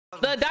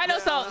The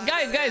dinosaur,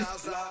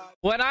 guys.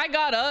 When I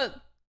got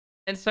up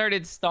and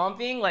started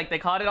stomping, like they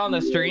caught it on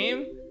the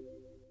stream.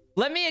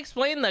 Let me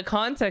explain the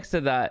context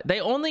of that. They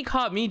only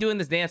caught me doing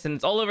this dance, and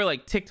it's all over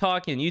like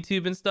TikTok and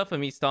YouTube and stuff of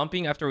me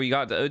stomping after we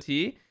got to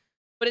OT.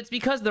 But it's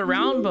because the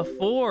round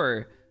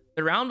before,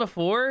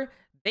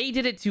 they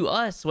did it to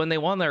us when they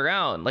won their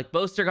round. Like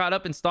Boaster got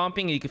up and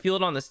stomping, and you could feel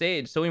it on the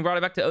stage. So when we brought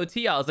it back to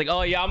OT, I was like,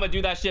 oh yeah, I'm gonna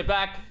do that shit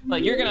back.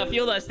 Like you're gonna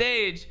feel that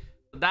stage.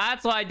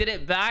 That's why I did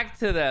it back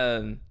to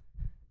them.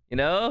 You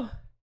know?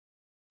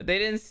 But they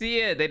didn't see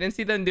it. They didn't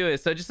see them do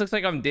it. So it just looks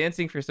like I'm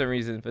dancing for some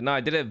reason. But no,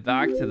 I did it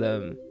back to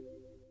them.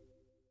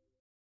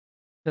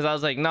 Because I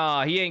was like,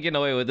 nah, he ain't getting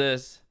away with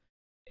this.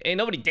 Ain't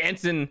nobody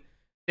dancing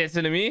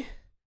to me.